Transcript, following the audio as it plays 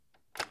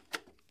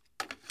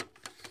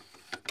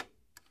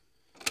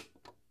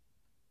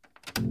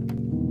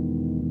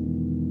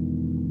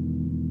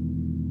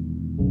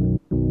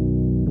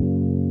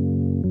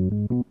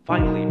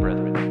Finally,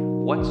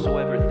 brethren,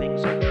 whatsoever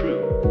things are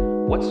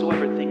true,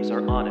 whatsoever things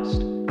are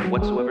honest,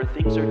 whatsoever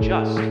things are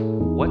just,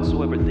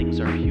 whatsoever things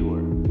are pure,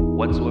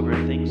 whatsoever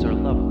things are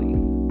lovely,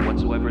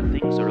 whatsoever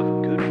things are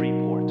of good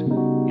report,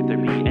 if there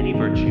be any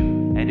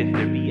virtue, and if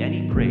there be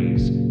any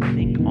praise,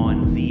 think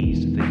on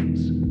these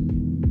things.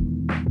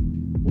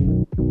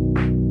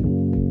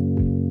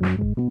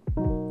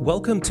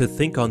 Welcome to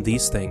Think on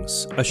These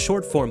Things, a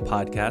short-form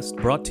podcast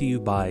brought to you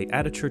by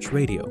At a Church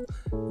Radio.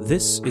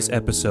 This is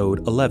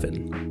episode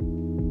 11.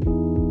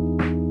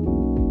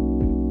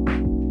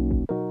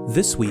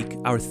 This week,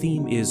 our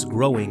theme is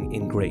Growing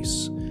in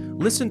Grace.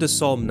 Listen to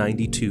Psalm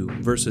 92,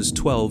 verses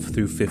 12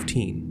 through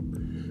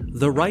 15.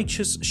 The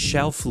righteous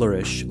shall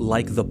flourish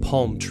like the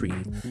palm tree.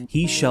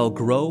 He shall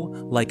grow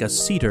like a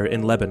cedar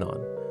in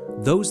Lebanon.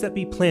 Those that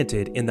be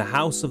planted in the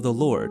house of the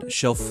Lord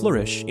shall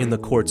flourish in the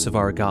courts of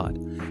our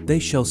God. They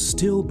shall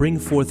still bring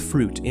forth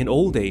fruit in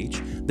old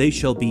age. They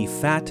shall be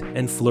fat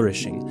and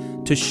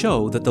flourishing, to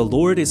show that the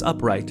Lord is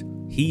upright.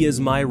 He is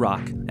my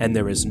rock, and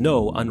there is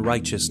no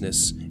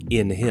unrighteousness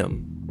in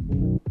him.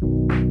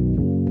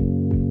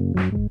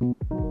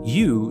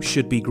 You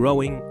should be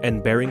growing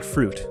and bearing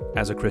fruit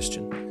as a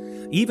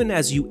Christian. Even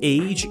as you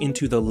age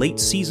into the late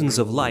seasons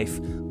of life,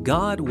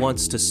 God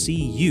wants to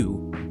see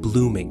you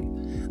blooming.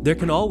 There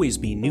can always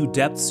be new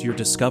depths you're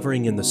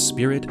discovering in the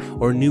Spirit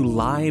or new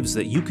lives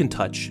that you can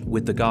touch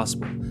with the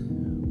gospel.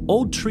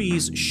 Old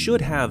trees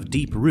should have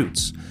deep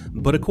roots,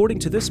 but according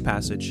to this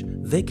passage,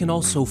 they can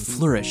also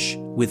flourish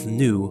with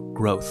new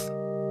growth.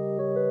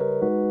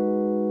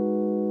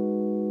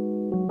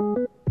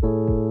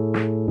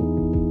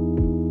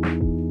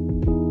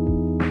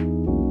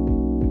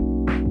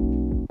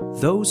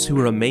 Those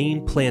who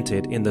remain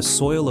planted in the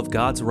soil of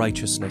God's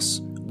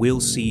righteousness will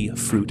see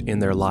fruit in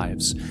their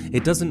lives.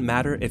 It doesn't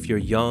matter if you're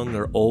young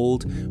or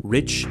old,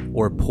 rich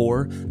or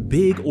poor,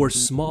 big or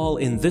small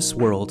in this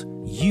world,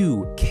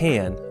 you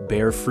can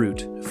bear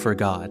fruit for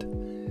God.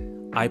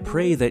 I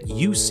pray that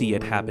you see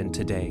it happen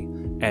today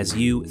as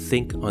you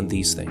think on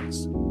these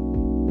things.